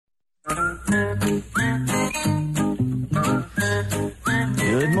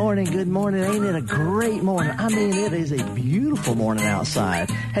morning. Good morning. Ain't it a great morning? I mean, it is a beautiful morning outside.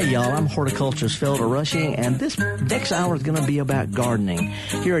 Hey, y'all, I'm horticulturist Felder Rushing, and this next hour is going to be about gardening.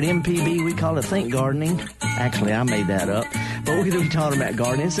 Here at MPB, we call it Think Gardening. Actually, I made that up. But we're going to be talking about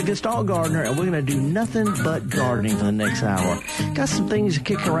gardening. It's a Gestalt Gardener, and we're going to do nothing but gardening for the next hour. Got some things to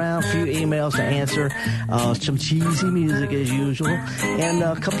kick around, a few emails to answer, some cheesy music as usual, and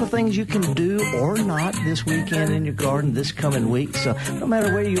a couple of things you can do or not this weekend in your garden this coming week. So no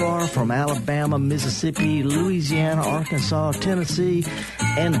matter where you are, from Alabama, Mississippi, Louisiana, Arkansas, Tennessee,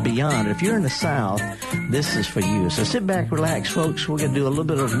 and beyond, if you're in the South, this is for you. So sit back, relax, folks. We're going to do a little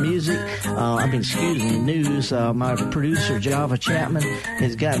bit of music. News. My producer, Java Chapman,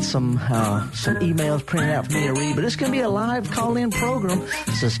 has got some emails printed out for me to read. But it's going to be a live call-in program.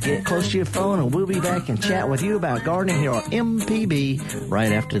 So just get close to your phone, and we'll be back and chat with you about gardening here on MPB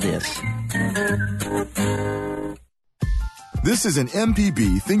right after this. This is an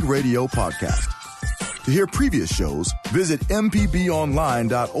MPB Think Radio podcast. To hear previous shows, visit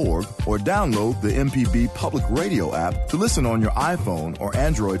mpbonline.org or download the MPB Public Radio app to listen on your iPhone or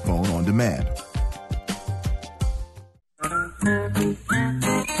Android phone on demand.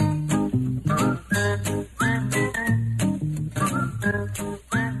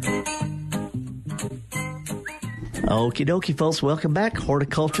 Okie dokie, folks. Welcome back.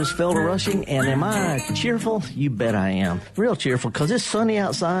 Horticulturist Felder Rushing. And am I cheerful? You bet I am. Real cheerful, because it's sunny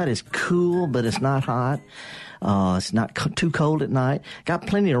outside. It's cool, but it's not hot. It's not too cold at night. Got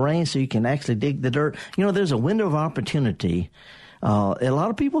plenty of rain, so you can actually dig the dirt. You know, there's a window of opportunity. A lot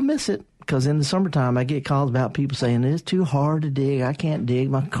of people miss it, because in the summertime, I get calls about people saying, it's too hard to dig. I can't dig.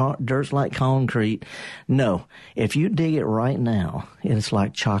 My dirt's like concrete. No. If you dig it right now, it's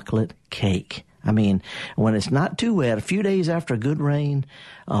like chocolate cake. I mean, when it's not too wet, a few days after a good rain,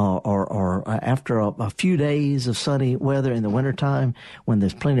 or after a few days of sunny weather in the wintertime, when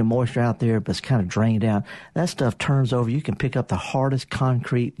there's plenty of moisture out there, but it's kind of drained out, that stuff turns over. You can pick up the hardest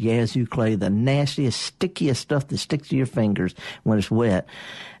concrete, yazoo clay, the nastiest, stickiest stuff that sticks to your fingers when it's wet,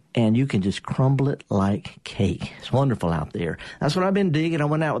 and you can just crumble it like cake. It's wonderful out there. That's what I've been digging. I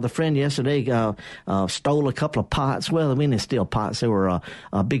went out with a friend yesterday, stole a couple of pots. Well, I mean, they're still pots. They were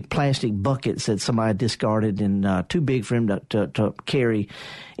big plastic buckets that somebody discarded, and too big for him to carry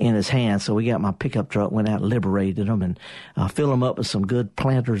in his hand. So we got my pickup truck, went out and liberated them, and filled them up with some good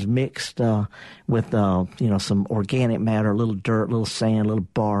planters mixed with some organic matter, a little dirt, a little sand, a little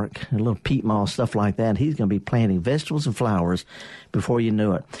bark, a little peat moss, stuff like that. And he's going to be planting vegetables and flowers before you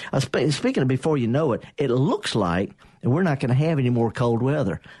know it. Speaking of before you know it, it looks like we're not going to have any more cold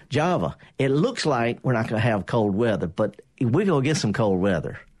weather. Java, it looks like we're not going to have cold weather, but we're going to get some cold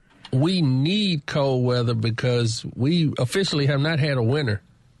weather. We need cold weather because we officially have not had a winter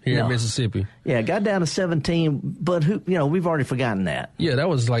here in Mississippi. Yeah, it got down to 17, but we've already forgotten that. Yeah, that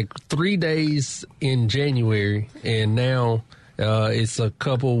was like 3 days in January, and now it's a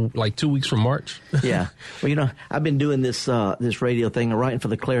couple, like 2 weeks from March. Yeah. Well, I've been doing this radio thing, writing for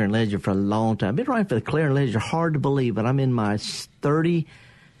the Clarion Ledger for a long time. I've been writing for the Clarion Ledger, hard to believe, but I'm in my started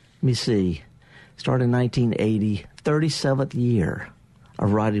in 1980, 37th year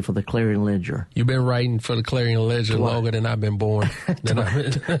of writing for the Clarion Ledger. You've been writing for the Clarion Ledger longer than I've been born.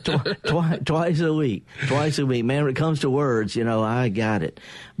 Twice a week. Man, when it comes to words, I got it.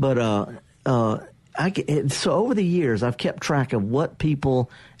 But so over the years, I've kept track of what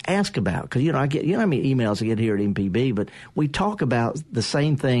people ask about. Because, I get, how many emails I get here at MPB, but we talk about the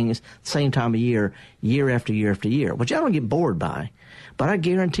same things, same time of year after year after year, which I don't get bored by. But I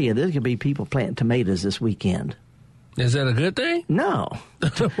guarantee you, there's going to be people planting tomatoes this weekend. Is that a good thing? No,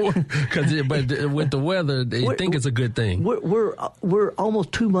 but with the weather, they think it's a good thing. We're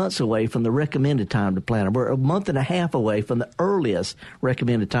almost 2 months away from the recommended time to plant. We're a month and a half away from the earliest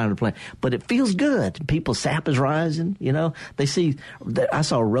recommended time to plant. But it feels good. People's sap is rising. They see. I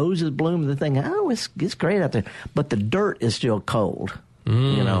saw roses bloom. And they think, it's great out there. But the dirt is still cold.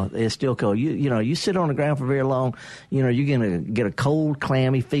 It's still cold. You sit on the ground for very long, you're going to get a cold,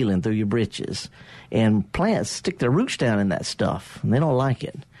 clammy feeling through your britches. And plants stick their roots down in that stuff, and they don't like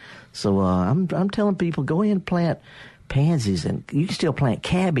it. So I'm telling people, go ahead and plant pansies, and you can still plant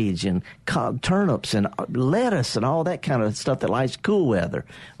cabbage and turnips and lettuce and all that kind of stuff that likes cool weather.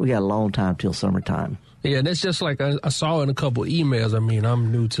 We got a long time till summertime. Yeah, that's just like I saw in a couple emails. I mean,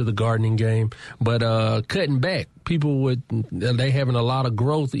 I'm new to the gardening game, but cutting back, they having a lot of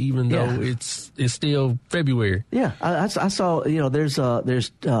growth even though it's still February. Yeah, I saw. There's a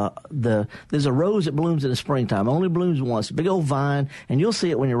rose that blooms in the springtime. Only blooms once. Big old vine, and you'll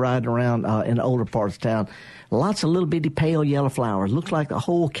see it when you're riding around in the older parts of town. Lots of little bitty pale yellow flowers. Looks like a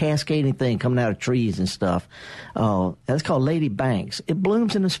whole cascading thing coming out of trees and stuff. That's called Lady Banks. It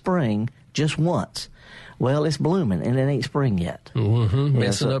blooms in the spring just once. Well, it's blooming, and it ain't spring yet. Mm-hmm.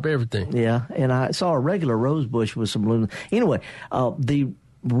 Messing up everything. Yeah, and I saw a regular rose bush with some blooming. Anyway, the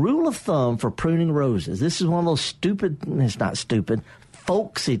rule of thumb for pruning roses, this is one of those stupid, it's not stupid,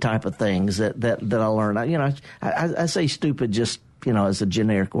 folksy type of things that I learned. I say stupid just, as a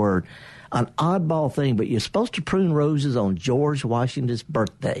generic word. An oddball thing, but you're supposed to prune roses on George Washington's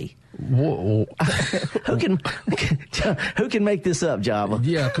birthday. Whoa. Who can make this up, Java?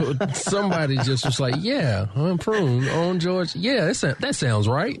 Yeah, somebody just was like, yeah, I'm prune on George. Yeah, that sounds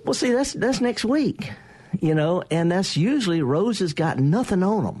right. Well, see, that's next week, and that's usually roses got nothing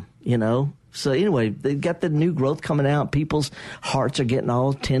on them, So anyway, they got the new growth coming out. People's hearts are getting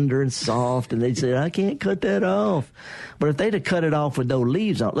all tender and soft, and they say, I can't cut that off. But if they'd have cut it off with no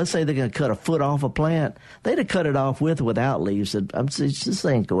leaves on it, let's say they're going to cut a foot off a plant, they'd have cut it off with or without leaves. I'm just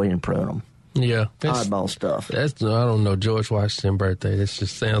saying, go ahead and prune them. Yeah. Oddball stuff. I don't know, George Washington's birthday. This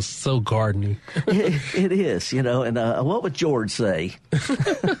just sounds so gardening. It is, and what would George say?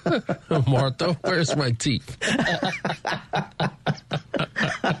 Martha, where's my teeth?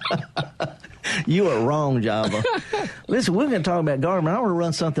 You are wrong, Java. Listen, we're going to talk about gardening. I want to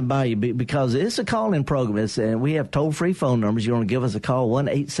run something by you because it's a call-in program, and we have toll-free phone numbers. You want to give us a call,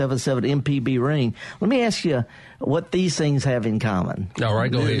 1-877-MPB-RING. Let me ask you what these things have in common. All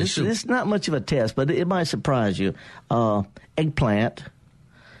right, go ahead. It's not much of a test, but it might surprise you. Eggplant,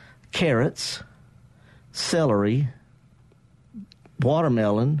 carrots, celery,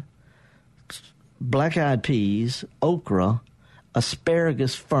 watermelon, black-eyed peas, okra,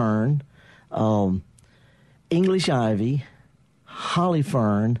 asparagus fern, English ivy, holly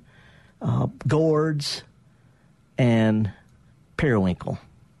fern, gourds, and periwinkle.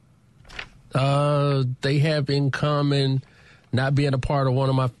 They have in common not being a part of one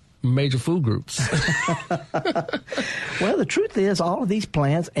of my major food groups. Well, the truth is all of these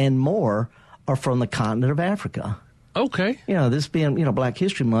plants and more are from the continent of Africa. Okay. This being, Black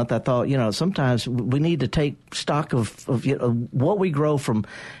History Month, I thought, sometimes we need to take stock of what we grow from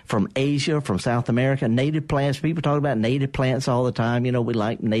Asia, from South America, native plants. People talk about native plants all the time. We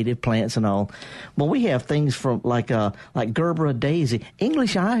like native plants and all. Well, we have things from like Gerbera daisy.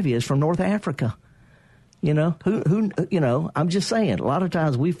 English ivy is from North Africa. I'm just saying, a lot of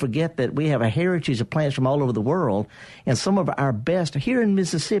times we forget that we have a heritage of plants from all over the world, and some of our best here in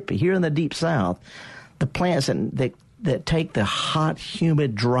Mississippi, here in the Deep South, the plants that take the hot,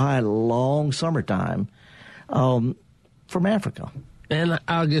 humid, dry, long summertime from Africa. And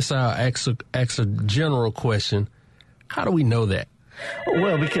I guess I'll ask a general question. How do we know that?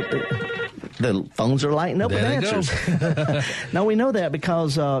 Well, the phones are lighting up with answers. No, we know that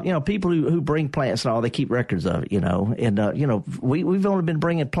because, people who bring plants and all, they keep records of it, and, we've only been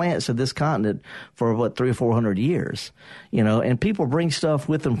bringing plants to this continent for 300 or 400 years, and people bring stuff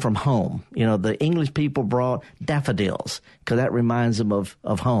with them from home. The English people brought daffodils because that reminds them of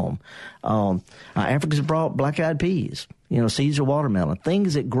home. Africans brought black-eyed peas, seeds of watermelon,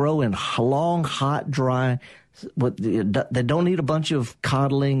 things that grow in long, hot, dry, they don't need a bunch of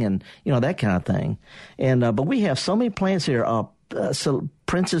coddling and that kind of thing, and but we have so many plants here: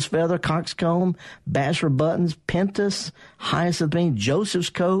 princess feather, coxcomb, bachelor buttons, pentas, hyacinth bean,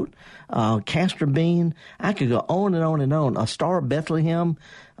 Joseph's coat, castor bean. I could go on and on and on. A star of Bethlehem,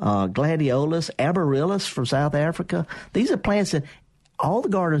 gladiolus, amaryllis from South Africa. These are plants that all the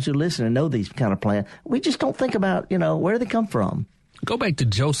gardeners who listen and know these kind of plants, we just don't think about where they come from. Go back to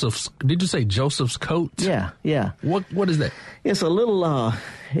Joseph's. Did you say Joseph's coat? Yeah. What is that? It's a little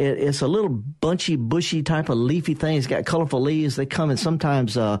it's a little bunchy, bushy type of leafy thing. It's got colorful leaves. They come in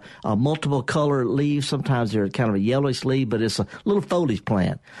sometimes multiple color leaves. Sometimes they're kind of a yellowish leaf, but it's a little foliage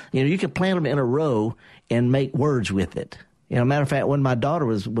plant. You can plant them in a row and make words with it. Matter of fact, when my daughter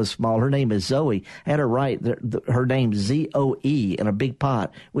was small, her name is Zoe. I had her write her name Zoe in a big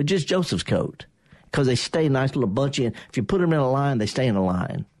pot with just Joseph's coat. Because they stay nice little bunchy, and if you put them in a line, they stay in a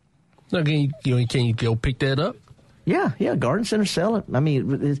line. Now, can you go pick that up? Yeah, garden centers sell it. I mean,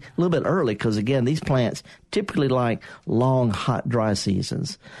 it's a little bit early because, again, these plants typically like long, hot, dry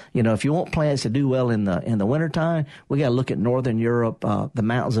seasons. If you want plants to do well in the wintertime, we got to look at Northern Europe, the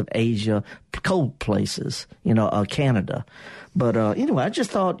mountains of Asia, cold places, Canada. But anyway, I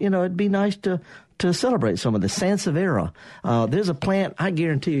just thought, it'd be nice to to celebrate some of the Sansevieria. There's a plant, I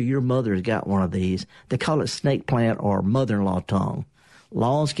guarantee you your mother has got one of these. They call it snake plant or mother-in-law tongue.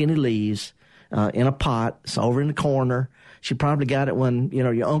 Long, skinny leaves in a pot. It's over in the corner. She probably got it when,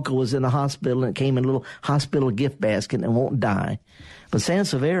 your uncle was in the hospital and it came in a little hospital gift basket and won't die. But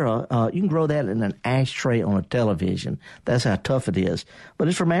Sansevieria, you can grow that in an ashtray on a television. That's how tough it is. But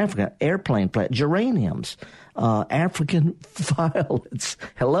it's from Africa. Airplane plant, geraniums, African violets.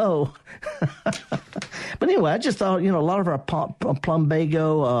 Hello. But anyway, I just thought, a lot of our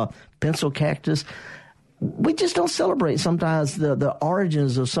plumbago, pencil cactus, we just don't celebrate sometimes the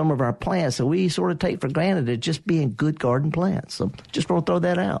origins of some of our plants that we sort of take for granted as just being good garden plants. So just want to throw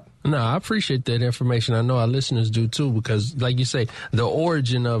that out. No, I appreciate that information. I know our listeners do too, because like you say, the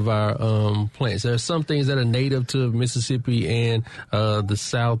origin of our plants. There are some things that are native to Mississippi and the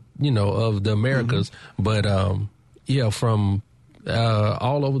South, of the Americas. Mm-hmm. But from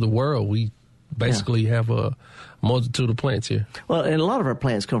all over the world, we basically have a multitude of plants here. Well, and a lot of our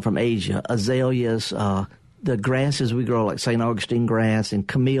plants come from Asia. Azaleas, the grasses we grow like St. Augustine grass and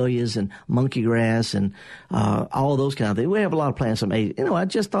camellias and monkey grass and all those kind of things. We have a lot of plants from Asia. I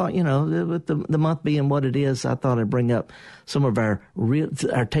just thought, with the month being what it is, I thought I'd bring up some of our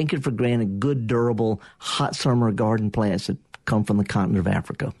taken for granted, good, durable, hot summer garden plants that come from the continent of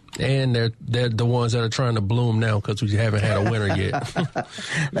Africa. And they're the ones that are trying to bloom now because we haven't had a winter yet.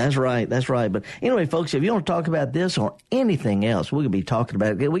 That's right. But anyway, folks, if you want to talk about this or anything else, we could be talking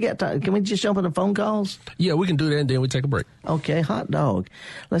about it. We got time. Can we just jump into phone calls? Yeah, we can do that, and then we take a break. Okay, hot dog.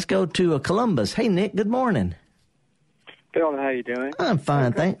 Let's go to Columbus. Hey, Nick, good morning. Bill, how you doing? I'm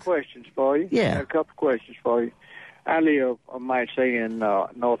fine, thanks. Questions for you. Yeah. I have a couple questions for you. I live, I might say, in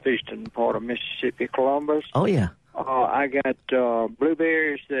northeastern part of Mississippi, Columbus. Oh, yeah. I got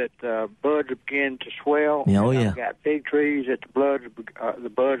blueberries that buds are beginning to swell. Oh, yeah. I've got fig trees that the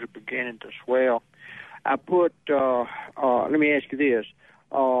buds are beginning to swell. I put, let me ask you this.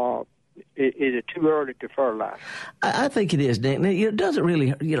 Is it too early to fertilize? I think it is, Nick. It doesn't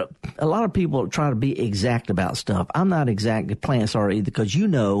really, a lot of people try to be exact about stuff. I'm not exact. Plants are either, because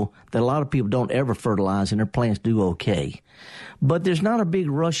that a lot of people don't ever fertilize and their plants do okay. But there's not a big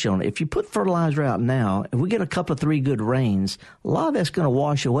rush on it. If you put fertilizer out now, if we get a couple of 3 good rains, a lot of that's going to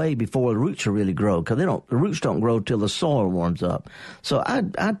wash away before the roots will really grow, because the roots don't grow till the soil warms up. So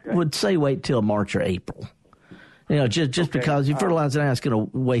I would say wait till March or April. Just because you fertilize it now, it's going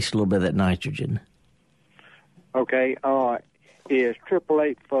to waste a little bit of that nitrogen. Okay. Is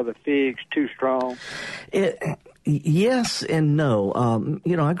 888 for the figs too strong? Yes and no.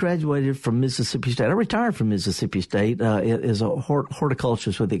 I graduated from Mississippi State. I retired from Mississippi State as a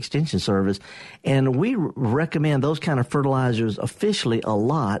horticulturist with the Extension Service, and we recommend those kind of fertilizers officially a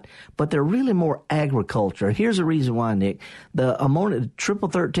lot, but they're really more agriculture. Here's the reason why, Nick. The ammonia,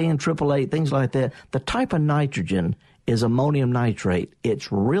 1313, 888, things like that, the type of nitrogen is ammonium nitrate. It's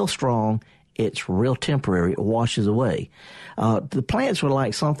real strong. It's real temporary. It washes away. The plants would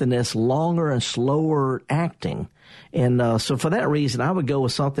like something that's longer and slower acting. And so for that reason, I would go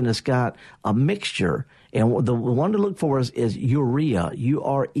with something that's got a mixture. And the one to look for is urea,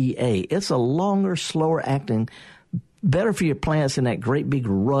 U-R-E-A. It's a longer, slower acting, better for your plants than that great big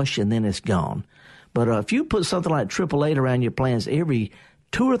rush and then it's gone. But if you put something like 888 around your plants every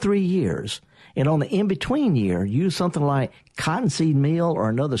 2 or 3 years, and on the in-between year, use something like cottonseed meal or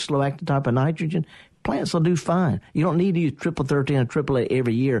another slow-acting type of nitrogen, plants will do fine. You don't need to use 813 and 888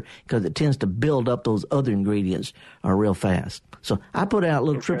 every year because it tends to build up those other ingredients real fast. So I put out a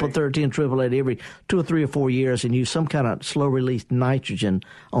little 813 and 888 every 2 or 3 or 4 years and use some kind of slow-release nitrogen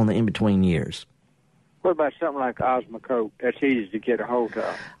on the in-between years. What about something like Osmocote? That's easy to get a hold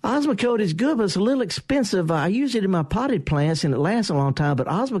of. Osmocote is good, but it's a little expensive. I use it in my potted plants, and it lasts a long time. But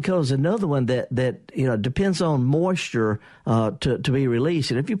Osmocote is another one that depends on moisture to be released.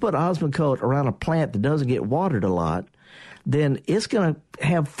 And if you put Osmocote around a plant that doesn't get watered a lot, then it's going to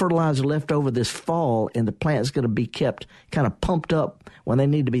have fertilizer left over this fall, and the plant's going to be kept kind of pumped up when they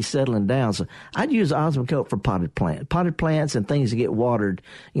need to be settling down. So I'd use Osmocote for potted plants and things that get watered,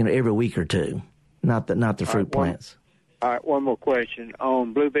 every week or two. Not the fruit plants. All right, one more question.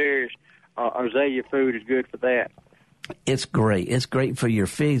 On blueberries, azalea food is good for that. It's great. It's great for your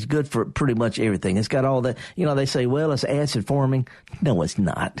figs, good for pretty much everything. It's got all that, they say, well, it's acid forming. No, it's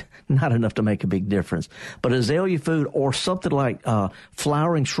not. Not enough to make a big difference. But azalea food or something like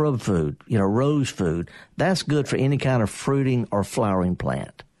flowering shrub food, rose food, that's good for any kind of fruiting or flowering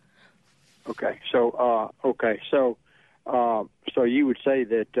plant. Okay. So you would say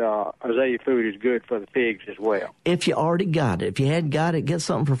that azalea food is good for the figs as well? If you already got it. If you hadn't got it, get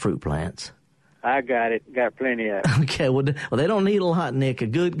something for fruit plants. I got it. Got plenty of it. Okay, well, they don't need a lot, Nick. A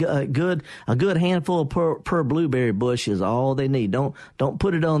good handful per blueberry bush is all they need. Don't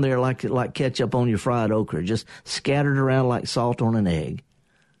put it on there like ketchup on your fried okra. Just scatter it around like salt on an egg.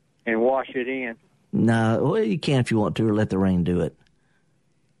 And wash it in. No, well, you can if you want to, or let the rain do it.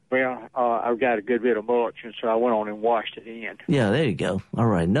 Well, I've got a good bit of mulch, and so I went on and washed it in. Yeah, there you go. All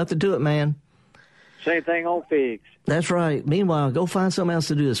right, nothing to it, man. Same thing on figs. That's right. Meanwhile, go find something else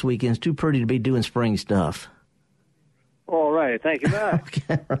to do this weekend. It's too pretty to be doing spring stuff. All right. Thank you, bye.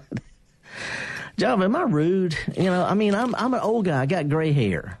 Okay, right. John, am I rude? I mean, I'm an old guy. I got gray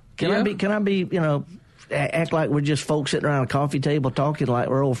hair. Can I be, act like we're just folks sitting around a coffee table talking like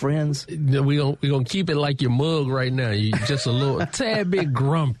we're old friends? We're gonna keep it like your mug right now. You're just a tad bit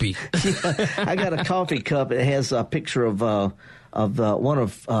grumpy. I got a coffee cup. It has a picture of one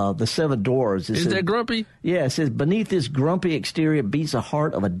of the seven dwarves. Is that grumpy? Yeah, it says, beneath this grumpy exterior beats the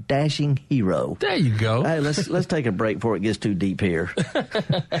heart of a dashing hero. There you go. Hey, let's take a break before it gets too deep here.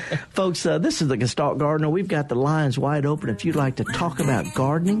 Folks, this is the Gestalt Gardener. We've got the lines wide open if you'd like to talk about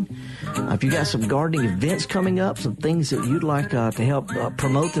gardening. If you got some gardening events coming up, some things that you'd like to help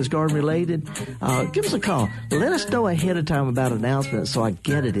promote that's garden related, give us a call. Let us know ahead of time about announcements so I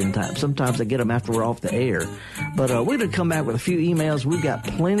get it in time. Sometimes I get them after we're off the air. But we're going to come back with a few emails. We've got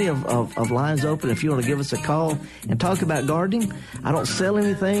plenty of lines open if you want to give us a call and talk about gardening. I don't sell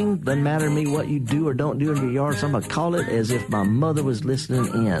anything. Doesn't matter to me what you do or don't do in your yard, so I'm going to call it as if my mother was listening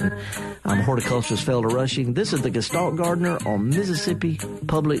in. I'm horticulturist Felder Rushing. This is the Gestalt Gardener on Mississippi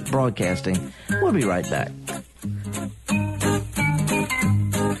Public Broadcasting. We'll be right back.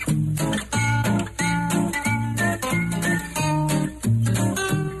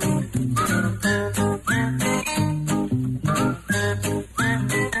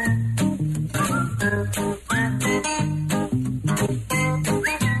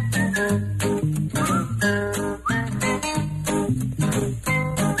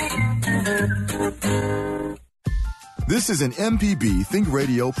 This is an MPB Think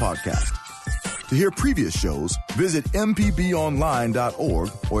Radio podcast. To hear previous shows, visit mpbonline.org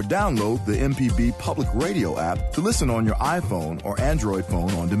or download the MPB Public Radio app to listen on your iPhone or Android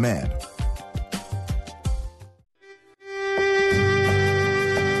phone on demand.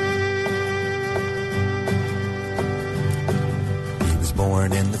 He was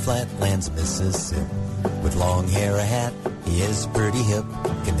born in the flatlands of Mississippi. With long hair, a hat, he is pretty hip.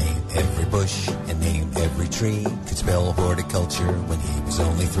 Can name every bush and name every tree. Could spell horticulture when he was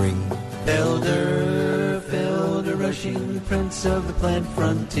only 3. Felder Rushing, the prince of the plant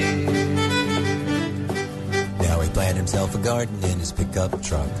frontier. Now he planted himself a garden in his pickup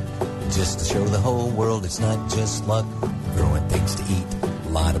truck, just to show the whole world it's not just luck. Growing things to eat, a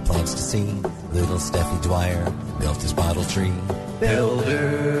lot of plants to see. Little Steffi Dwyer built his bottle tree.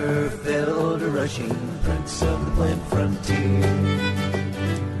 Felder Rushing, prince of the plant frontier.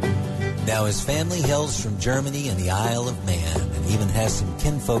 Now his family hails from Germany and the Isle of Man, and even has some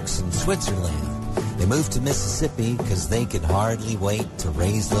kinfolks in Switzerland. They moved to Mississippi because they could hardly wait to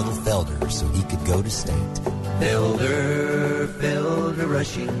raise little Felder so he could go to state. Felder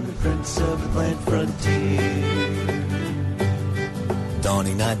Rushing, prince of the plant frontier.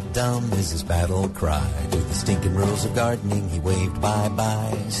 Dawning not dumb is his battle cry. To the stinking rules of gardening he waved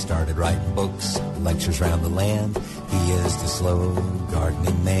bye-bye. Started writing books, lectures round the land. He is the slow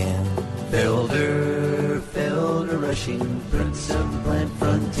gardening man. Felder Rushing, prince of the plant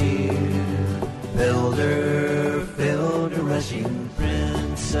frontier. Felder Rushing,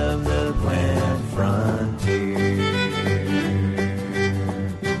 prince of the plant frontier.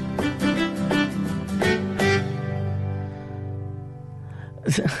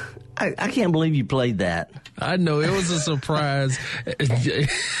 I can't believe you played that. I know, it was a surprise.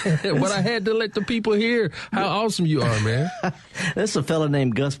 But I had to let the people hear how awesome you are, man. That's a fella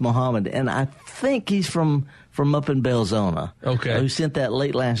named Gus Muhammad, and I think he's from up in Belzona. Okay. Who sent that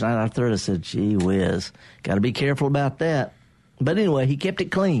late last night. I thought, I said, gee whiz, got to be careful about that. But anyway, he kept it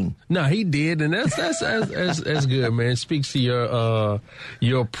clean. No, he did, and that's good, man. It speaks to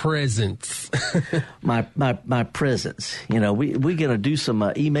your presence. my presence. We gonna do some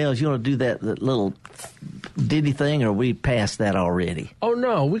emails. You want to do that little ditty thing, or we passed that already? Oh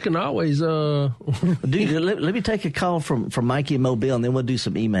no, we can always. Let me take a call from Mikey in Mobile, and then we'll do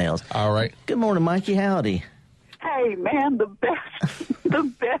some emails. All right. Good morning, Mikey. Howdy. Hey, man, the best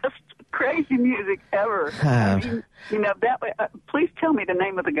crazy music ever. That way. Please tell me the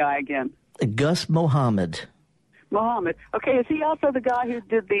name of the guy again. Gus Muhammad. Muhammad. Okay, is he also the guy who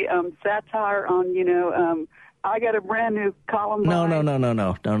did the satire on, I got a brand new Columbine?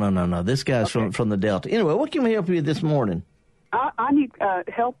 No. This guy's from the Delta. Anyway, what can we help you with this morning? I need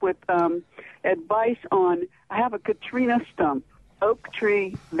help with advice on. I have a Katrina stump, oak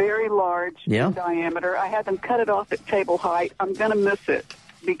tree, very large in diameter. I had them cut it off at table height. I'm going to miss it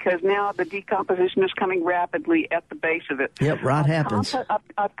because now the decomposition is coming rapidly at the base of it. Yep, rot happens.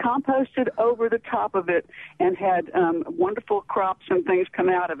 I've composted over the top of it and had wonderful crops and things come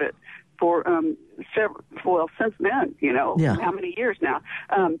out of it for since then, how many years now.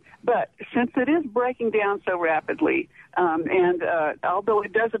 But since it is breaking down so rapidly, and although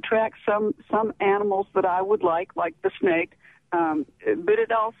it does attract some animals that I would like the snake, but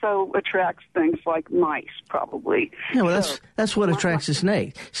it also attracts things like mice, probably. Yeah, well, that's what attracts a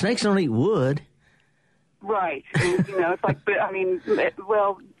snake. Snakes don't eat wood. Right. It's like,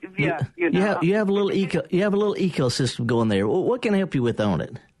 You have a little ecosystem going there. What can I help you with on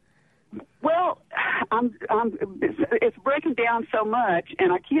it? Well, it's breaking down so much,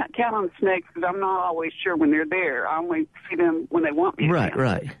 and I can't count on the snakes because I'm not always sure when they're there. I only see them when they want me to.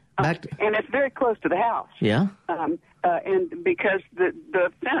 Right. And it's very close to the house. Yeah. And because the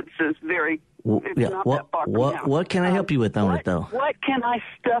fence is very, not that far from the house. What can I help you with on it, though? What can I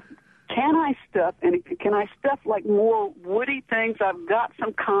stuff? Can I stuff like more woody things? I've got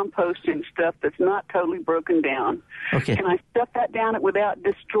some composting stuff that's not totally broken down. Okay. Can I stuff that down it without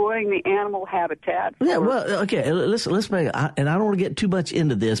destroying the animal habitat? Yeah, well, okay. Let's make and I don't want to get too much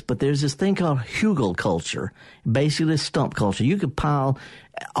into this, but there's this thing called hugel culture, basically stump culture. You could pile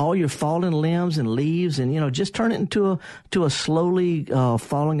all your fallen limbs and leaves and, just turn it into a slowly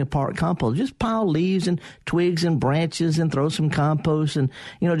falling apart compost. Just pile leaves and twigs and branches and throw some compost and,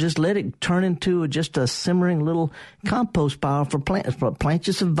 just let it turn into just a simmering little compost pile for plants. Plant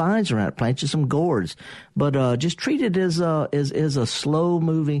you some vines around it, plant you some gourds. But just treat it as a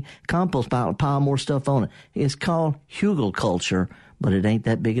slow-moving compost pile more stuff on it. It's called hugel culture, but it ain't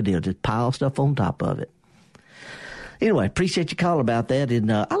that big a deal. Just pile stuff on top of it. Anyway, appreciate your call about that.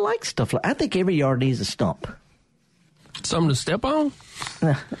 And I like stuff I think every yard needs a stump. Something to step on?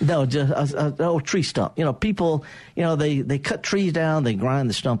 No, just an old tree stump. People, they cut trees down, they grind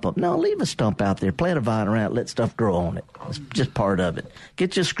the stump up. No, leave a stump out there. Plant a vine around it, let stuff grow on it. It's just part of it.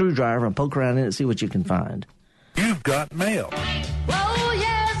 Get your screwdriver and poke around in it and see what you can find. You've got mail. Oh,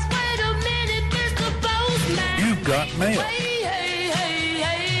 yes, wait a minute, Mr. Postman. You've got mail.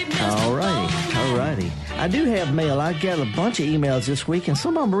 Hey, Mr. All righty. I do have mail. I got a bunch of emails this week, and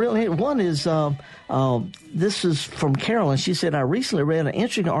some of them are really. One is this is from Carolyn. She said, I recently read an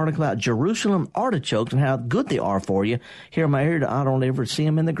interesting article about Jerusalem artichokes and how good they are for you. Here in my area, I don't ever see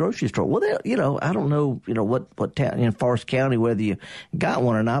them in the grocery store. Well, I don't know, what town in Forest County, whether you got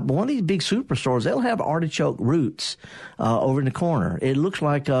one or not, but one of these big superstores, they'll have artichoke roots over in the corner. It looks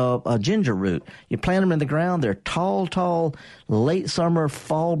like a ginger root. You plant them in the ground. They're tall, late summer,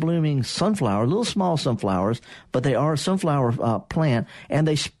 fall blooming sunflower, little small sunflowers, but they are a sunflower plant, and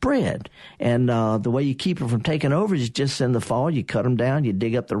they spread. And the way you keep them from taking over is just in the fall, you cut them down, you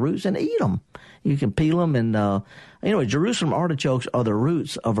dig up the roots and eat them. You can peel them. And anyway, Jerusalem artichokes are the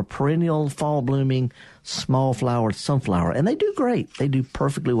roots of a perennial fall blooming small flowered sunflower, and they do great. They do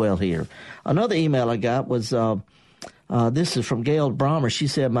perfectly well here. Another email I got was this is from Gail Brommer. She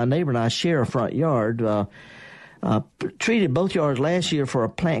said, my neighbor and I share a front yard. Treated both yards last year for a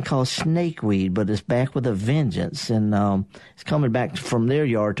plant called snakeweed, but it's back with a vengeance, and it's coming back from their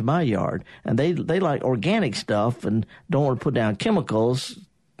yard to my yard. And they like organic stuff and don't want to put down chemicals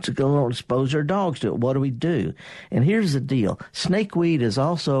to go expose their dogs to it. What do we do? And here's the deal. Snakeweed is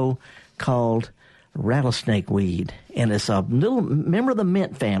also called rattlesnake weed, and it's a little member of the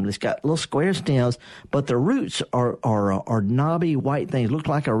mint family. It's got little square stems, but the roots are knobby white things, look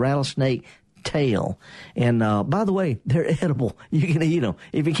like a rattlesnake tail. And by the way, they're edible. You can eat them.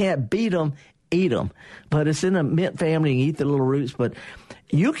 If you can't beat them, eat them. But it's in the mint family. You can eat the little roots, but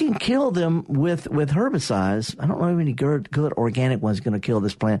you can kill them with herbicides. I don't know if any good organic one's going to kill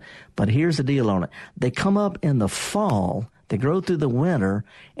this plant, but here's the deal on it. They come up in the fall. They grow through the winter,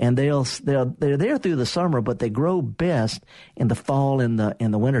 and they're there through the summer, but they grow best in the fall and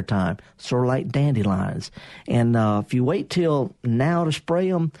the winter time, sort of like dandelions. And if you wait till now to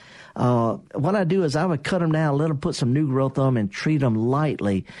spray them, what I do is I would cut them down, let them put some new growth on them, and treat them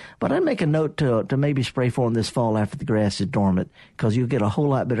lightly. But I make a note to maybe spray for them this fall after the grass is dormant, because you'll get a whole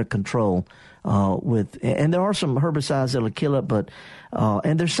lot better control and there are some herbicides that'll kill it, but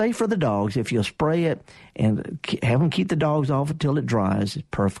and they're safe for the dogs. If you'll spray it and have them keep the dogs off until it dries, it's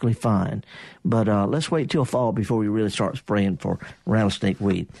perfectly fine. But let's wait till fall before we really start spraying for rattlesnake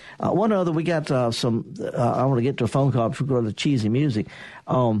weed. One other, we got some. I want to get to a phone call before we go to the cheesy music.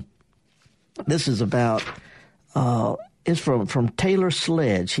 This is about is from Taylor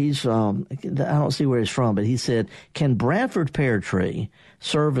Sledge. He's I don't see where he's from, but he said, can Bradford pear tree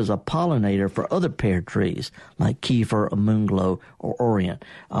serve as a pollinator for other pear trees like Kiefer, or Moonglow, or Orient?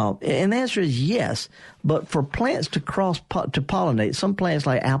 And the answer is yes. But for plants to pollinate, some plants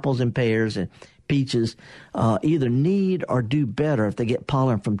like apples and pears and peaches either need or do better if they get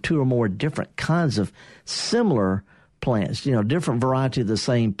pollen from two or more different kinds of similar plants. Different variety of the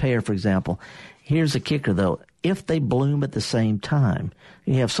same pear, for example. Here's the kicker, though. If they bloom at the same time.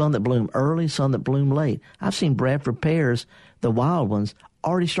 You have some that bloom early, some that bloom late. I've seen Bradford pears, the wild ones,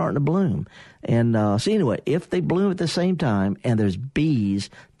 already starting to bloom. And so anyway, if they bloom at the same time and there's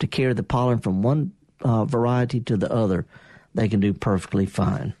bees to carry the pollen from one variety to the other, they can do perfectly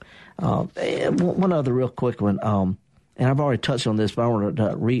fine. One other real quick one. And I've already touched on this, but I want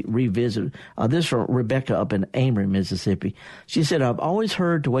to revisit. This is from Rebecca up in Amory, Mississippi. She said, I've always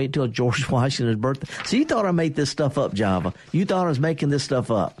heard to wait till George Washington's birthday. So you thought I made this stuff up, Java. You thought I was making this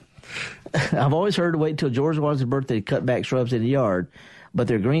stuff up. I've always heard to wait till George Washington's birthday to cut back shrubs in the yard. But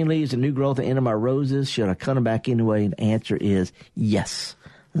their green leaves and new growth at the end of my roses, should I cut them back anyway? And the answer is yes.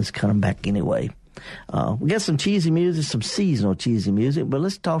 Let's cut them back anyway. We got some cheesy music, some seasonal cheesy music, but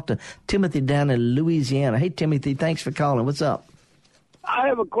let's talk to Timothy down in Louisiana. Hey, Timothy, thanks for calling. What's up? I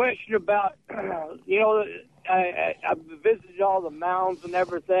have a question about, I visited all the mounds and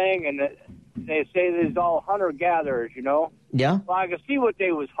everything, and they say there's all hunter-gatherers, Yeah. Well, I could see what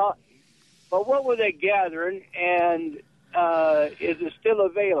they was hunting, but what were they gathering, and is it still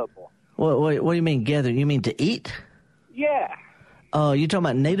available? What do you mean gathering? You mean to eat? Yeah. You're talking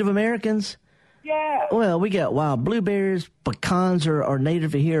about Native Americans? Yeah. Well, we got wild blueberries, pecans are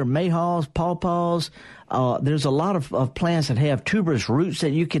native here, mayhaws, pawpaws. There's a lot of plants that have tuberous roots that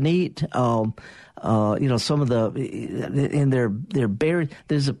you can eat. Some of in their berries.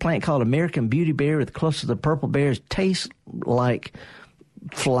 There's a plant called American Beauty Berry with clusters of purple berries. Tastes like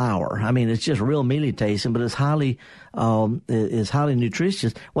flour. I mean, it's just real mealy tasting, but it's highly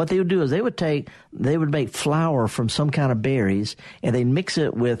nutritious. What they would do is they would make flour from some kind of berries, and they mix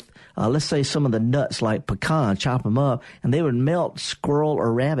it with let's say some of the nuts like pecan, chop them up, and they would melt squirrel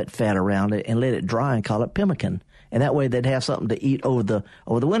or rabbit fat around it and let it dry and call it pemmican. And that way they'd have something to eat over the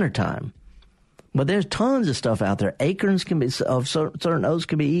winter time. But there's tons of stuff out there. Acorns of certain oats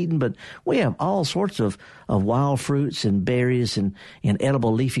can be eaten, but we have all sorts of wild fruits and berries and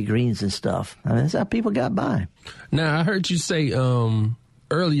edible leafy greens and stuff. I mean, that's how people got by. Now, I heard you say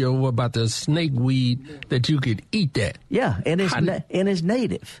earlier about the snakeweed that you could eat that. Yeah, and it's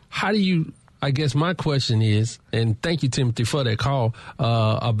native. How do you? I guess my question is, and thank you, Timothy, for that call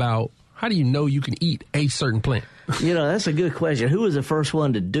about how do you know you can eat a certain plant? That's a good question. Who was the first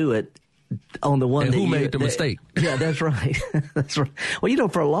one to do it? On the one and who made the mistake? Yeah, that's right. That's right. Well,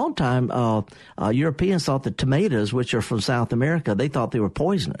 for a long time, Europeans thought that tomatoes, which are from South America, they thought they were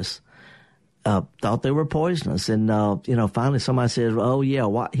poisonous. And, finally somebody said, oh,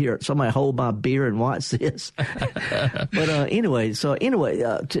 yeah, here, somebody hold my beer and watch this. But anyway,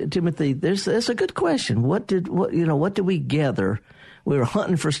 Timothy, that's a good question. What did we gather? We were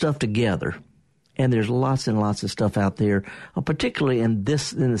hunting for stuff to gather. And there's lots and lots of stuff out there, particularly in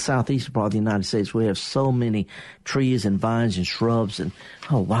the southeastern part of the United States. We have so many trees and vines and shrubs and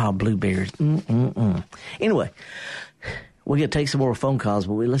wild blueberries. Anyway, we're going to take some more phone calls,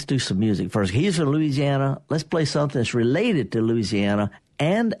 but let's do some music first. He's from Louisiana. Let's play something that's related to Louisiana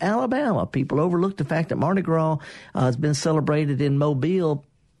and Alabama. People overlook the fact that Mardi Gras has been celebrated in Mobile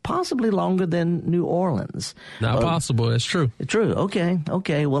possibly longer than New Orleans. Not possible. It's true. True.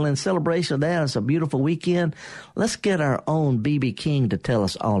 Okay. Well, in celebration of that, it's a beautiful weekend. Let's get our own B.B. King to tell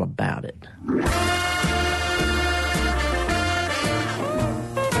us all about it.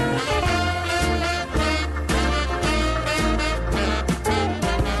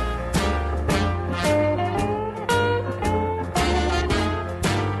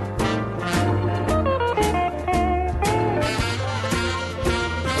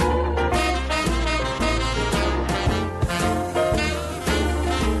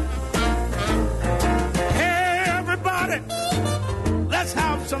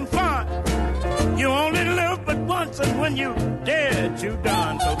 When you dead, you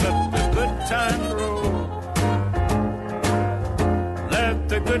done. So let the good times roll. Let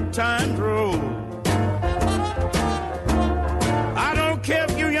the good times roll. I don't care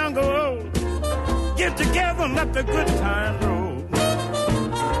if you're young or old. Get together and let the good times roll.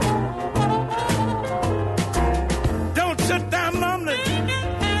 Don't sit down mumbling,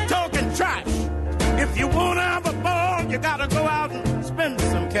 talking trash. If you want to have a ball, you gotta go out and spend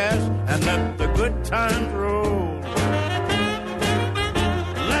some cash and let the good times roll.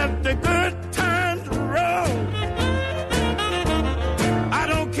 Let the good times roll.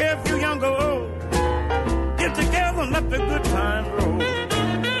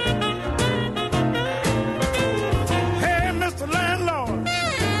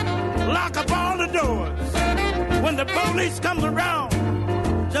 police comes around,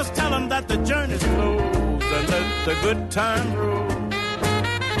 just tell them that the journey's closed and let the good times roll.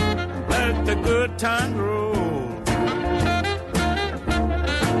 Let the good times roll.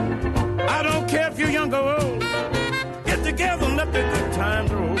 I don't care if you're young or old. Get together and let the good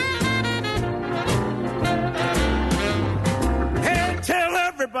times roll. Hey, tell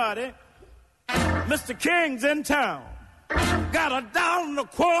everybody, Mr. King's in town. Got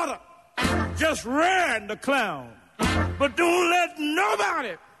 $1.25, just ran the clown. But don't let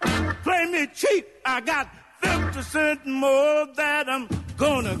nobody play me cheap. I got 50 cents more that I'm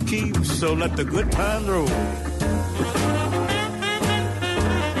gonna keep. So let the good times roll.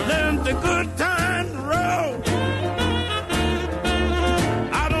 Let the good times roll.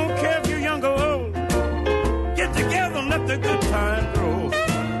 I don't care if you're young or old. Get together and let the good times roll.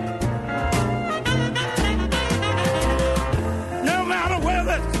 No matter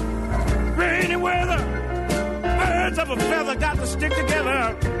whether it's rainy weather, birds of a feather got to stick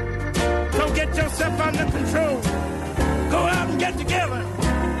together. So get yourself under control. Go out and get together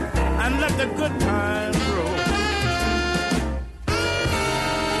and let the good times roll.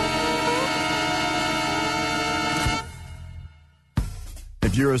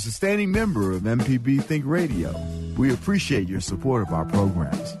 If you're a sustaining member of MPB Think Radio, we appreciate your support of our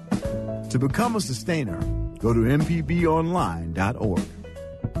programs. To become a sustainer, go to mpbonline.org.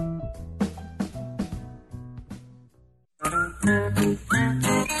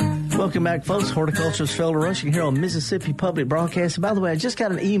 Welcome back, folks. Horticulturist Felder Rushing here on Mississippi Public Broadcasting. By the way, I just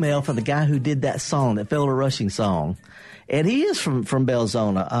got an email from the guy who did that song, that Felder Rushing song. And he is from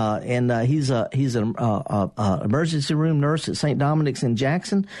Belzona, and he's an emergency room nurse at St. Dominic's in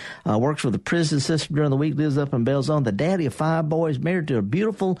Jackson. Works with the prison system during the week. Lives up in Belzona. The daddy of 5 boys, married to a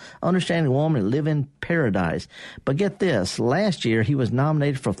beautiful, understanding woman, live in paradise. But get this: last year he was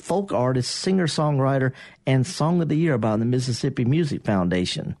nominated for Folk Artist, Singer Songwriter, and Song of the Year by the Mississippi Music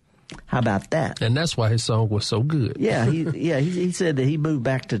Foundation. How about that? And that's why his song was so good. Yeah, he said that he moved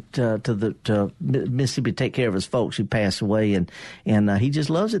back to Mississippi to take care of his folks who passed away, and he just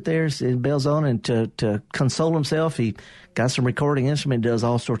loves it there in Belzona, and to console himself, he got some recording instrument, does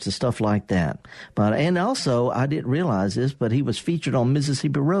all sorts of stuff like that. But and also, I didn't realize this, but he was featured on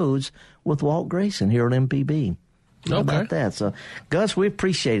Mississippi Roads with Walt Grayson here at MPB. How about that? So, Gus, we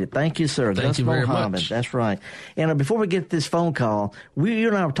appreciate it. Thank you, sir. Thank you very much. That's right. And before we get this phone call, you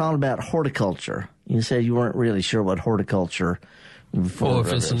and I were talking about horticulture. You said you weren't really sure what horticulture. Or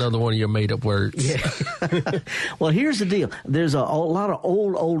if it's another one of your made-up words. Yeah. Well, here's the deal. There's a lot of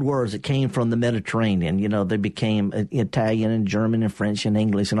old words that came from the Mediterranean. You know, they became Italian and German and French and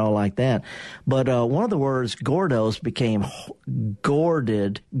English and all like that. But one of the words, gordos, became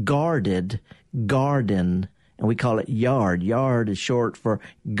guarded, garden. And we call it yard. Yard is short for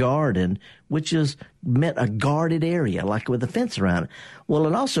garden, which is meant a guarded area, like with a fence around it. Well,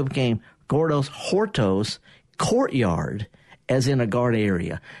 it also became gordos, hortos, courtyard, as in a guard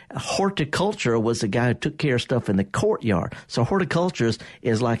area. Horticulture was the guy who took care of stuff in the courtyard. So horticulturist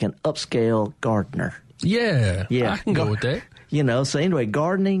is like an upscale gardener. Yeah, I can go with that. You know, so anyway,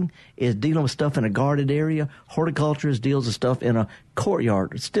 gardening is dealing with stuff in a guarded area. Horticulturist deals with stuff in a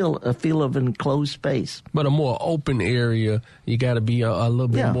courtyard. It's still a feel of enclosed space. But a more open area, you got to be a little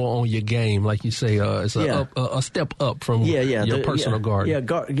bit more on your game, like you say. It's a step up from your personal garden. Yeah,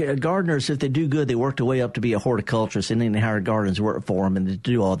 gardeners, if they do good, they work their way up to be a horticulturist, and then they hire gardens to work for them and to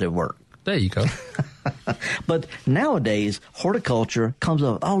do all their work. There you go. But nowadays, horticulture comes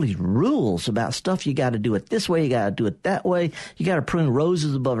up with all these rules about stuff. You got to do it this way. You got to do it that way. You got to prune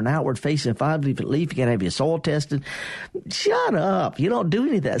roses above an outward facing 5-leaf leaf. You got to have your soil tested. Shut up. You don't do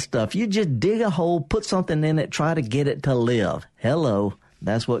any of that stuff. You just dig a hole, put something in it, try to get it to live. Hello.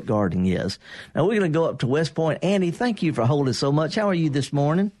 That's what gardening is. Now, we're going to go up to West Point. Annie, thank you for holding so much. How are you this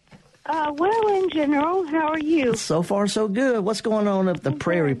morning? Well, in general, how are you? So far, so good. What's going on up the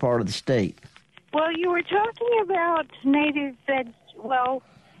prairie part of the state? Well, you were talking about native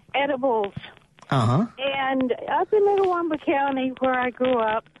edibles. Uh-huh. And up in Itawamba County, where I grew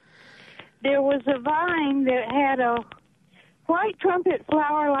up, there was a vine that had a white trumpet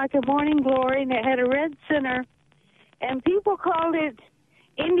flower like a morning glory, and it had a red center, and people called it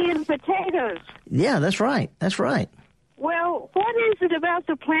Indian potatoes. Yeah, that's right. That's right. Well, what is it about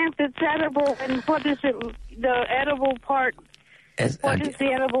the plant that's edible, and what is it, the edible part? What does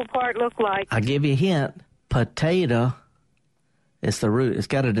the edible part look like? I'll give you a hint. Potato, it's the root. It's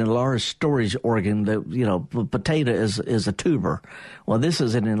got an enlarged storage organ. That, you know, potato is a tuber. Well, this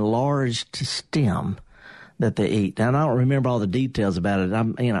is an enlarged stem that they eat. Now, I don't remember all the details about it.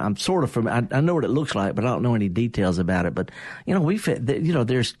 I'm sort of I know what it looks like, but I don't know any details about it. But, you know,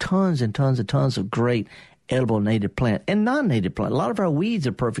 there's tons and tons and tons of great edible native plant and non-native plant. A lot of our weeds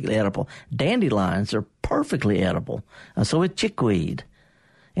are perfectly edible. Dandelions are perfectly edible. So is chickweed.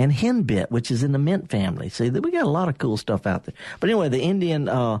 And henbit, which is in the mint family. See, we got a lot of cool stuff out there. But anyway, the Indian,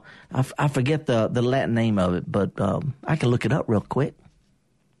 I forget the Latin name of it, but I can look it up real quick.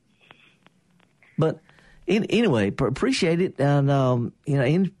 But anyway, appreciate it. And,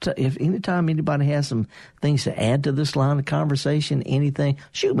 if anytime anybody has some things to add to this line of conversation, anything,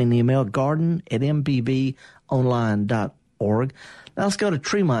 shoot me an email, garden@mpbonline.org. Now let's go to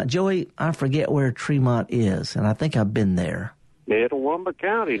Tremont. Joey, I forget where Tremont is, and I think I've been there. Itawamba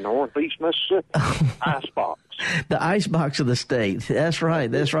County, northeast Mississippi. Icebox. The icebox of the state. That's right.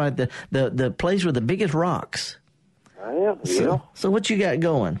 That's right. The place with the biggest rocks. Yeah. So what you got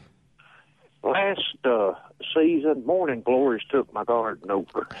going? Last season, morning glories took my garden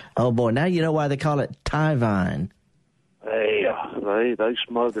over. Oh boy! Now you know why they call it tie vine. They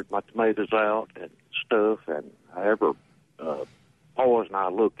smothered my tomatoes out and stuff, and however poison I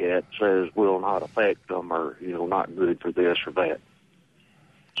look at says will not affect them, or not good for this or that.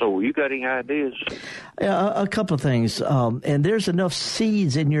 So you got any ideas? Yeah, a couple of things. And there's enough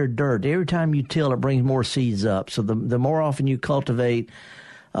seeds in your dirt. Every time you till, it brings more seeds up. So the more often you cultivate,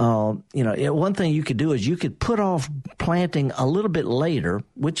 one thing you could do is you could put off planting a little bit later,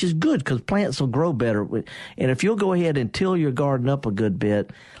 which is good because plants will grow better. And if you'll go ahead and till your garden up a good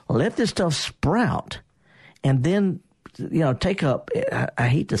bit, let this stuff sprout, and then take up, I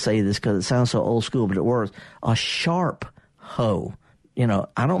hate to say this because it sounds so old school, but it works, a sharp hoe.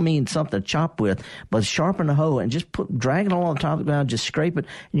 I don't mean something to chop with, but sharpen the hoe and just drag it along top of the ground, just scrape it,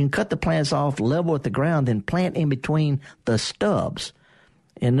 and you can cut the plants off level with the ground, then plant in between the stubs.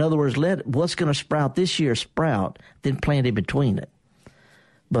 In other words, let what's going to sprout this year sprout, then plant in between it.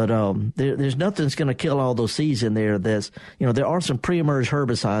 But there's nothing that's going to kill all those seeds in there. There are some pre-emerged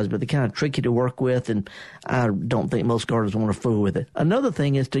herbicides, but they're kind of tricky to work with, and I don't think most gardeners want to fool with it. Another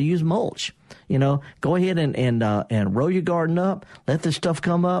thing is to use mulch. Go ahead and roll your garden up, let this stuff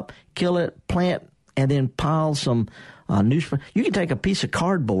come up, kill it, plant, and then pile some newspaper. You can take a piece of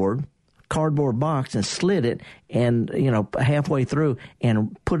cardboard box and slit it, and halfway through,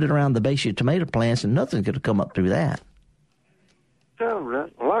 and put it around the base of your tomato plants, and nothing's going to come up through that. All right.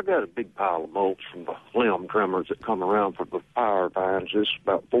 Well, I got a big pile of mulch from the limb trimmers that come around for the fire vines. It's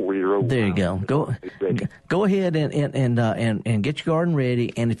about 4-year-old. There you go. Go ahead and get your garden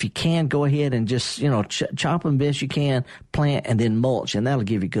ready, and if you can, go ahead and just chop them best you can, plant, and then mulch, and that'll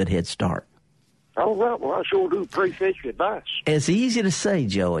give you a good head start. All right. Well, I sure do appreciate your advice. It's easy to say,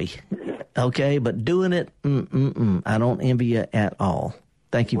 Joey. Okay, but doing it, I don't envy you at all.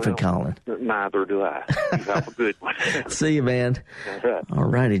 Thank you for calling. Neither do I. You have a good one. See you, man. All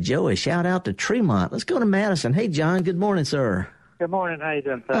righty, Joey. Shout out to Tremont. Let's go to Madison. Hey, John. Good morning, sir. Good morning. How you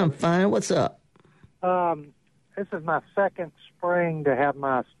doing, sir? I'm fine. What's up? This is my second spring to have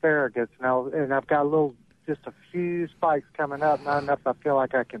my asparagus now, and I've got just a few spikes coming up, not enough I feel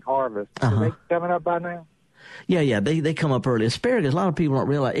like I can harvest. Are they coming up by now? Yeah, they come up early. Asparagus, a lot of people don't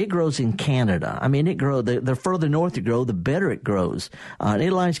realize, it grows in Canada. I mean, the further north you grow, the better it grows.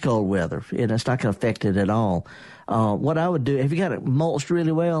 It likes cold weather, and it's not going to affect it at all. What I would do, have you got it mulched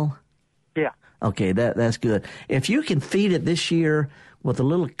really well? Yeah. Okay, that's good. If you can feed it this year with a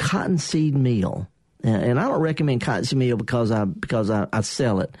little cottonseed meal, and I don't recommend cottonseed meal because I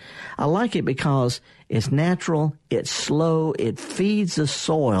sell it. I like it because it's natural, it's slow, it feeds the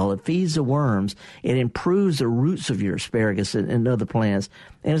soil, it feeds the worms, it improves the roots of your asparagus and other plants,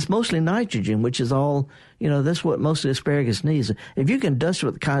 and it's mostly nitrogen, which is all, that's what most of the asparagus needs. If you can dust it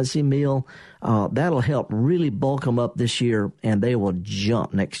with cottonseed meal, that'll help really bulk them up this year, and they will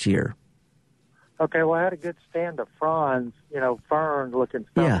jump next year. Okay, well, I had a good stand of fronds, fern-looking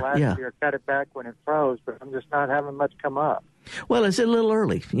stuff last year. Cut it back when it froze, but I'm just not having much come up. Well, it's a little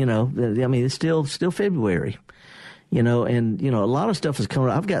early, I mean, it's still February, and, a lot of stuff is coming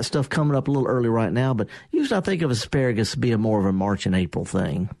up. I've got stuff coming up a little early right now, but usually I think of asparagus being more of a March and April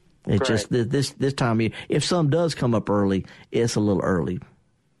thing. It's just this time of year. If some does come up early, it's a little early.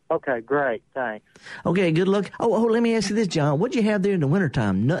 Okay, great. Thanks. Okay, good luck. Oh, let me ask you this, John. What'd you have there in the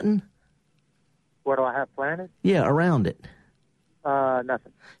wintertime? Nothing? What do I have planted? Yeah, around it.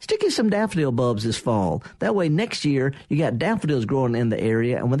 Nothing. Stick in some daffodil bulbs this fall. That way next year you got daffodils growing in the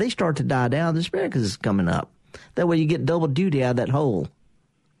area, and when they start to die down, the asparagus is coming up. That way you get double duty out of that hole.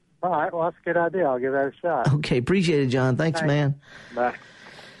 All right, well, that's a good idea. I'll give that a shot. Okay, appreciate it, John. Thanks, man. Bye.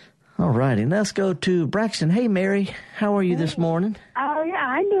 All righty, let's go to Braxton. Hey, Mary, how are you this morning? Oh, yeah,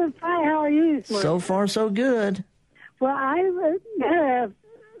 I'm doing fine. How are you this morning? So far, so good. Well, I had a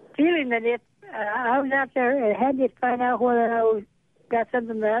feeling that if I was out there and had to find out whether I got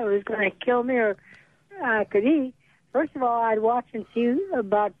something that was going to kill me or I could eat, first of all, I'd watch and see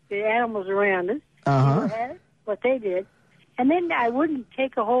about the animals around us, what they did. And then I wouldn't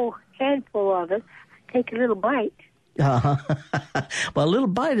take a whole handful of it. I'd take a little bite. Well, a little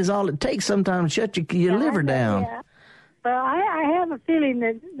bite is all it takes sometimes to shut your liver down. Yeah. Well, I have a feeling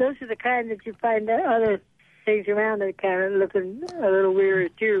that those are the kind that you find other things around that are kind of looking a little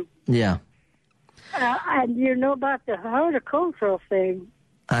weird, too. Yeah. And you know about the horticultural thing.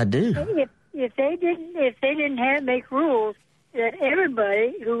 I do. If they didn't make rules, that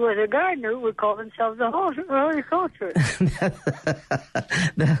everybody who was a gardener would call themselves a horticulturist.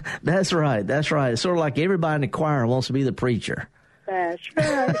 That's right. That's right. It's sort of like everybody in the choir wants to be the preacher. That's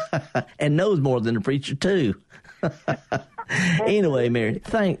right. And knows more than the preacher, too. Anyway, Mary,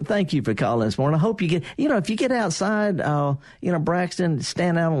 thank you for calling this morning. I hope you get, if you get outside, Braxton,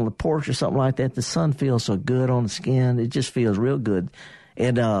 stand out on the porch or something like that, the sun feels so good on the skin. It just feels real good.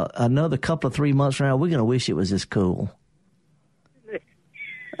 And another couple of 3 months from now, we're going to wish it was this cool.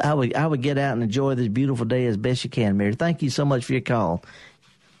 I would get out and enjoy this beautiful day as best you can, Mary. Thank you so much for your call.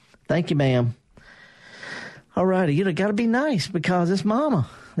 Thank you, ma'am. All righty, got to be nice because it's Mama.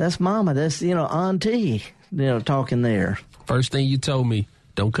 That's Mama. That's, Auntie, talking there. First thing you told me,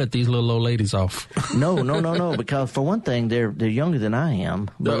 don't cut these little old ladies off. No, because for one thing, they're younger than I am.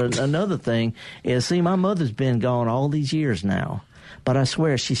 But another thing is, my mother's been gone all these years now. But I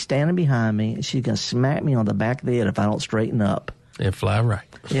swear, she's standing behind me, and she's going to smack me on the back of the head if I don't straighten up. And fly right.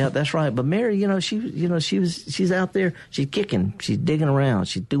 Yeah, that's right. But Mary, she's out there, she's kicking, she's digging around,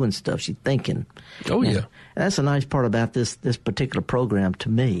 she's doing stuff, she's thinking. Oh, yeah. And that's a nice part about this particular program to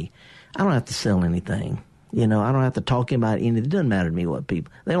me. I don't have to sell anything. I don't have to talk about anything. It doesn't matter to me what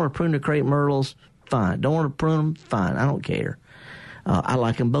people. They want to prune their crepe myrtles, fine. Don't want to prune them, fine. I don't care. I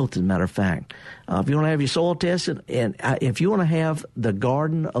like them both, as a matter of fact. If you want to have your soil tested, and if you want to have the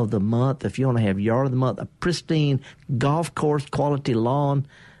garden of the month, if you want to have yard of the month, a pristine golf course quality lawn,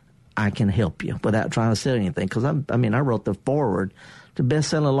 I can help you without trying to sell anything. Because I wrote the foreword to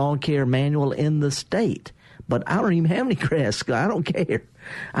best-selling lawn care manual in the state. But I don't even have any grass. I don't care.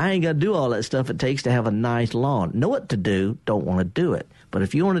 I ain't got to do all that stuff it takes to have a nice lawn. Know what to do, don't want to do it. But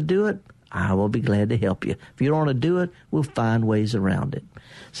if you want to do it, I will be glad to help you. If you don't want to do it, we'll find ways around it.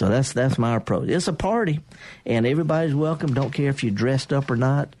 So that's my approach. It's a party, and everybody's welcome. Don't care if you're dressed up or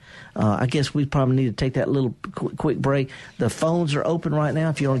not. I guess we probably need to take that little quick break. The phones are open right now.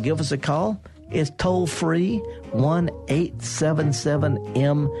 If you want to give us a call, it's toll-free,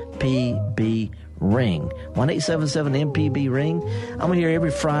 1-877-MPB Ring. 1-877-MPB-RING. I'm going to hear every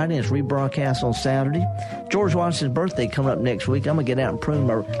Friday. It's rebroadcast on Saturday. George Washington's birthday coming up next week. I'm going to get out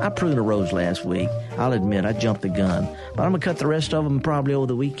and I pruned a rose last week. I'll admit, I jumped the gun. But I'm going to cut the rest of them probably over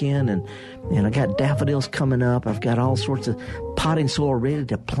the weekend. And I got daffodils coming up. I've got all sorts of potting soil ready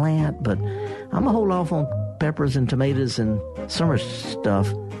to plant. But I'm going to hold off on peppers and tomatoes and summer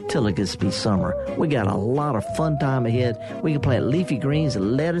stuff till it gets to be summer. We got a lot of fun time ahead. We can plant leafy greens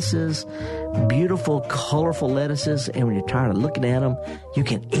and lettuces, beautiful, colorful lettuces, and when you're tired of looking at them, you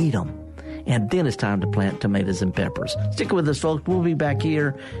can eat them. And then it's time to plant tomatoes and peppers. Stick with us, folks. We'll be back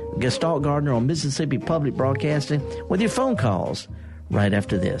here, Gestalt Gardener on Mississippi Public Broadcasting, with your phone calls right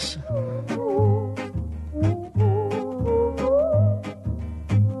after this.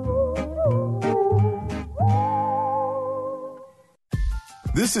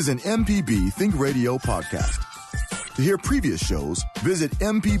 This is an MPB Think Radio podcast. To hear previous shows, visit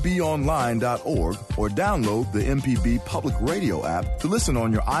mpbonline.org or download the MPB Public Radio app to listen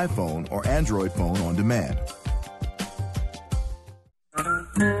on your iPhone or Android phone on demand.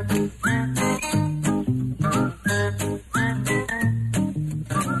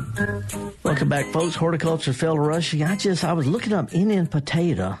 Welcome back, folks. Horticulture Fellow Rushing. I was looking up Indian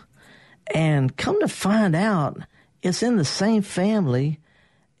potato, and come to find out, it's in the same family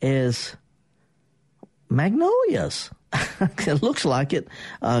as magnolias. It looks like it.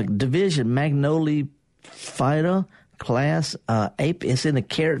 Division Magnoliphyta class ape. It's in the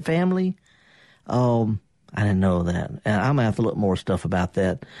carrot family. I didn't know that. And I'm gonna have to look more stuff about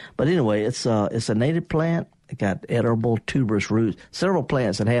that. But anyway, it's a native plant. It got edible tuberous roots. Several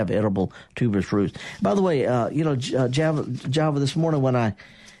plants that have edible tuberous roots. By the way, Java, this morning when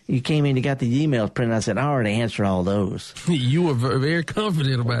you came in, you got the emails printed. I said, I already answered all those. You were very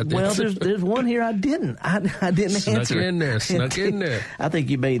confident about that. Well, there's one here I didn't. I didn't answer. Snuck in there. I think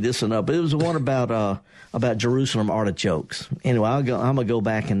you made this one up. It was the one about Jerusalem artichokes. Anyway, I'm gonna go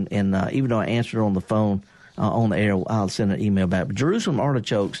back and even though I answered on the phone on the air, I'll send an email back. But Jerusalem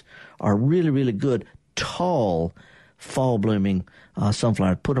artichokes are really, really good, tall, fall blooming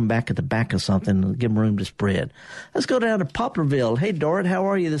sunflower. Put them back at the back of something and give them room to spread. Let's go down to Poplarville. Hey, Dorrit, how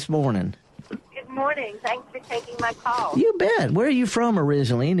are you this morning? Good morning. Thanks for taking my call. You bet. Where are you from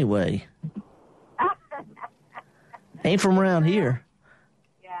originally, anyway? Ain't from around here.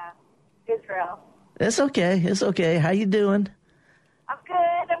 Yeah, Israel. It's okay. It's okay. How you doing? I'm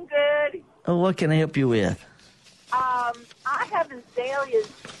good. Oh, what can I help you with? I have azaleas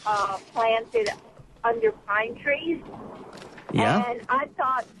planted under pine trees. Yeah. And I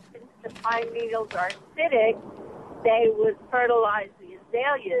thought since the pine needles are acidic, they would fertilize the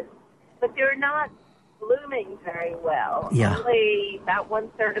azaleas, but they're not blooming very well. Yeah. Only about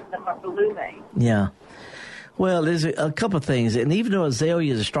 1/3 of them are blooming. Yeah. Well, there's a couple of things, and even though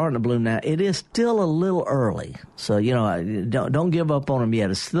azaleas are starting to bloom now, it is still a little early. So, don't give up on them yet.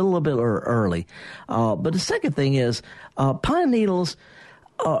 It's still a little bit early. But the second thing is, pine needles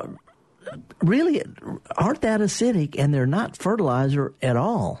really aren't that acidic, and they're not fertilizer at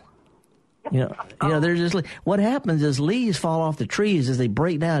all. They're just what happens is leaves fall off the trees as they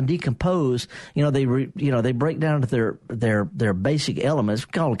break down and decompose. They break down to their basic elements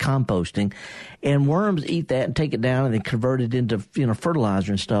called composting, and worms eat that and take it down and they convert it into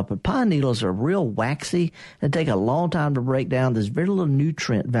fertilizer and stuff. But pine needles are real waxy and take a long time to break down. There's very little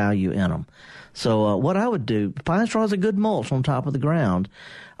nutrient value in them. So what I would do, pine straw is a good mulch on top of the ground,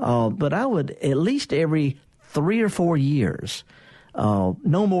 but I would at least every 3 or 4 years. No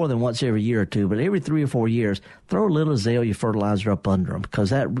more than once every year or two, but every 3 or 4 years, throw a little azalea fertilizer up under them, because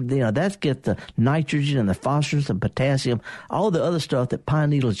that's get the nitrogen and the phosphorus and potassium, all the other stuff that pine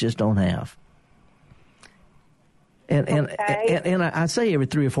needles just don't have. And I say every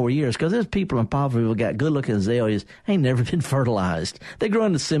 3 or 4 years because there's people in poverty who got good looking azaleas ain't never been fertilized. They grow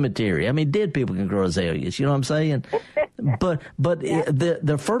in the cemetery. I mean, dead people can grow azaleas. You know what I'm saying? But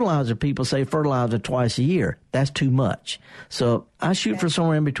the fertilizer people say fertilizer twice a year. That's too much. So I shoot for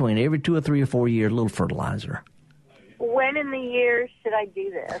somewhere in between every 2 or 3 or 4 years, a little fertilizer. When in the year should I do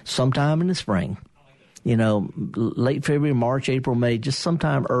this? Sometime in the spring. Late February, March, April, May, just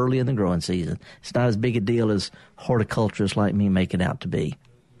sometime early in the growing season. It's not as big a deal as horticulturists like me make it out to be.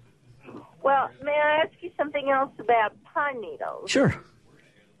 Well, may I ask you something else about pine needles? Sure.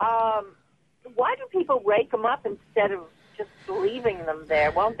 Why do people rake them up instead of just leaving them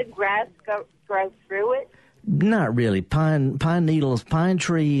there? Won't the grass grow through it? Not really. Pine needles, pine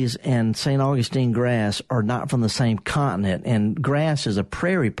trees, and St. Augustine grass are not from the same continent. And grass is a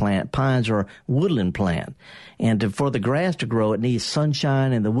prairie plant. Pines are a woodland plant. And for the grass to grow, it needs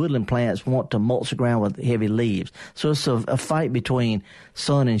sunshine, and the woodland plants want to mulch the ground with heavy leaves. So it's a fight between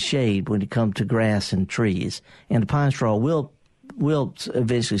sun and shade when it comes to grass and trees. And the pine straw will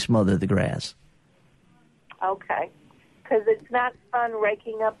eventually smother the grass. Okay. Because it's not fun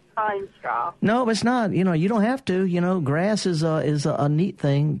raking up pine straw. No, it's not. You don't have to. Grass is a neat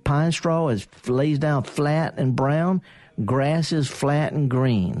thing. Pine straw lays down flat and brown. Grass is flat and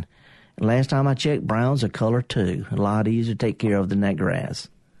green. Last time I checked, brown's a color too. A lot easier to take care of than that grass.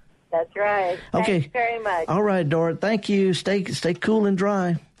 That's right. Okay. Thanks very much. All right, Dora. Thank you. Stay cool and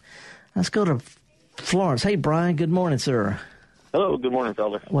dry. Let's go to Florence. Hey, Brian. Good morning, sir. Hello. Good morning,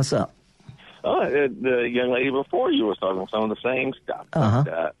 fella. What's up? Oh, the young lady before you was talking some of the same stuff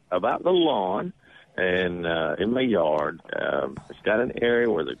about the lawn and in my yard. It's got an area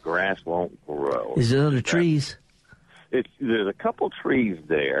where the grass won't grow. Is it under trees? There's a couple trees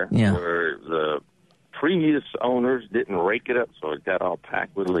there where the previous owners didn't rake it up, so it got all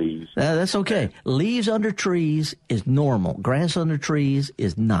packed with leaves. That's okay. Leaves under trees is normal. Grass under trees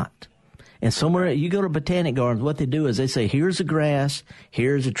is not. And somewhere, you go to botanic gardens, what they do is they say, here's the grass,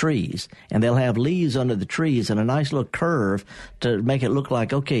 here's the trees. And they'll have leaves under the trees and a nice little curve to make it look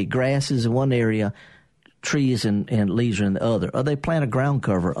like, okay, grass is in one area, trees and leaves are in the other. Or they plant a ground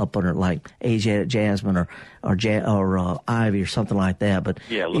cover up under it, like Asiatic jasmine or ivy or something like that. But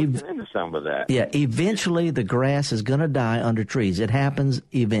looking into some of that. Yeah, eventually the grass is going to die under trees. It happens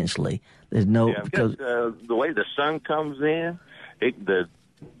eventually. There's no... because the way the sun comes in,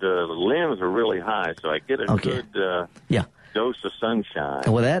 the limbs are really high, so I get a good dose of sunshine.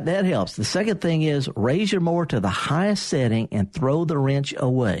 Well, that helps. The second thing is raise your mower to the highest setting and throw the wrench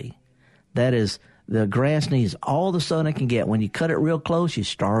away. That is, the grass needs all the sun it can get. When you cut it real close, you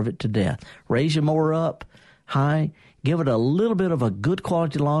starve it to death. Raise your mower up high. Give it a little bit of a good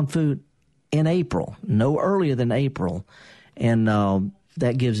quality lawn food in April, no earlier than April, and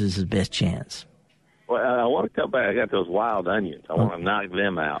that gives us the best chance. Well, I want to come back. I got those wild onions. I want to knock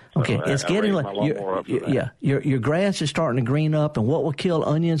them out. So okay, it's getting like your grass is starting to green up, and what will kill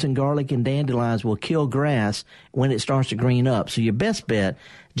onions and garlic and dandelions will kill grass when it starts to green up. So your best bet,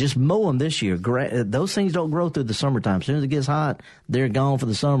 just mow them this year. Those things don't grow through the summertime. As soon as it gets hot, they're gone for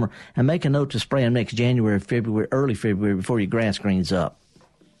the summer. And make a note to spray them next January, February, early February before your grass greens up.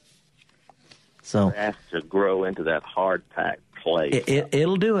 So grass to grow into that hard packed clay.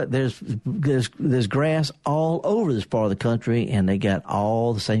 It'll do it. There's grass all over this part of the country, and they got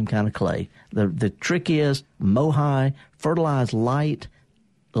all the same kind of clay. The trick is mow high, fertilize light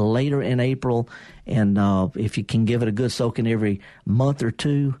later in April, and if you can give it a good soaking every month or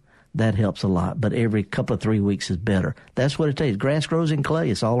two, that helps a lot. But every couple of 3 weeks is better. That's what it takes. Grass grows in clay.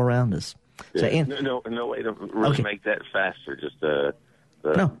 It's all around us. Yeah. So, no way to really make that faster. Just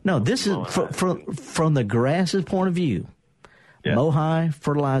no. This is from the grass's point of view. Yeah. Mow high,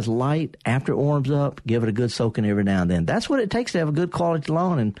 fertilize light after it warms up, give it a good soaking every now and then. That's what it takes to have a good quality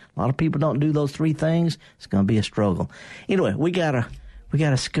lawn, and a lot of people don't do those three things. It's going to be a struggle. Anyway, we gotta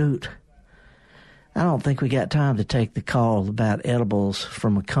scoot. I don't think we got time to take the call about edibles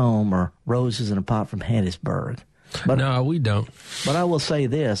from Macomb or roses in a pot from Hattiesburg. But, no, we don't. But I will say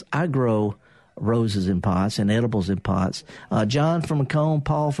this. I grow roses in pots and edibles in pots. John from Macomb,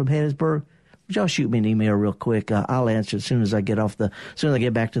 Paul from Hattiesburg, would y'all shoot me an email real quick? I'll answer as soon as I get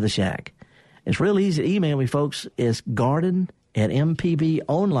back to the shack. It's real easy to email me, folks. It's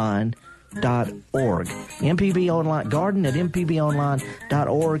garden@mpbonline.org.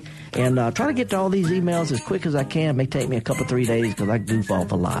 garden@mpbonline.org. And try to get to all these emails as quick as I can. It may take me a couple, 3 days because I goof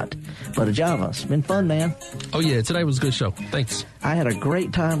off a lot. But Java, it's been fun, man. Oh, yeah. Today was a good show. Thanks. I had a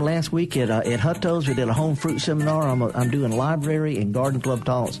great time last week at Hutto's. We did a home fruit seminar. I'm doing library and garden club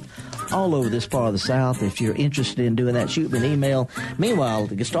talks all over this part of the South. If you're interested in doing that, shoot me an email. Meanwhile,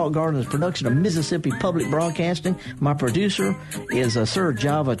 the Gestalt Gardeners production of Mississippi Public Broadcasting. My producer is Sir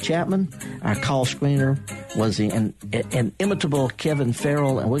Java Chapman. Our call screener was an inimitable Kevin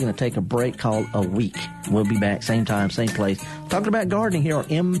Farrell, and we're going to take a break called A Week. We'll be back same time, same place, talking about gardening here on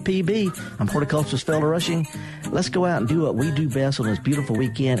MPB. I'm horticulturist Felder Rushing. Let's go out and do what we do best on this beautiful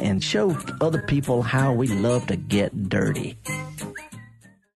weekend and show other people how we love to get dirty.